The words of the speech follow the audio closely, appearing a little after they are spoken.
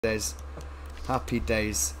days. Happy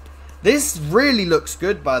days. This really looks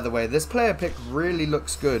good, by the way. This player pick really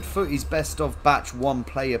looks good. FUTTIES best of batch 1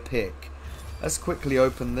 player pick. Let's quickly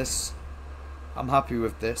open this. I'm happy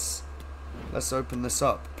with this. Let's open this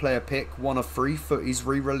up. Player pick 1 of 3. FUTTIES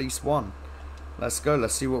re-release 1. Let's go.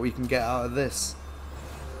 Let's see what we can get out of this.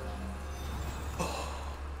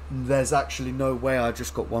 There's actually no way I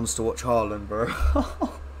just got ones to watch Haaland, bro.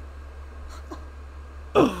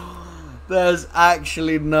 There's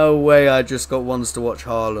actually no way I just got ones to watch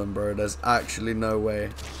Haaland, bro. There's actually no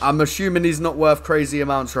way. I'm assuming he's not worth crazy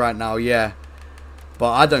amounts right now, yeah.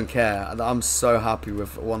 But I don't care. I'm so happy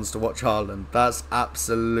with ones to watch Haaland. That's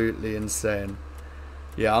absolutely insane.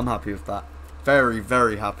 Yeah, I'm happy with that. Very,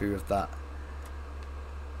 very happy with that.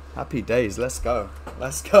 Happy days. Let's go.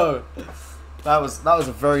 Let's go. That was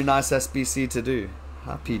a very nice SBC to do.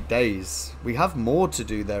 Happy days. We have more to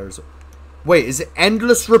do there as well. Wait, is it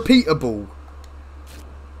endless repeatable?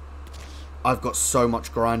 I've got so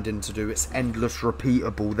much grinding to do. It's endless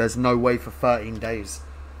repeatable. There's no way for 13 days.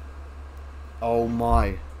 Oh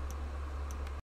my.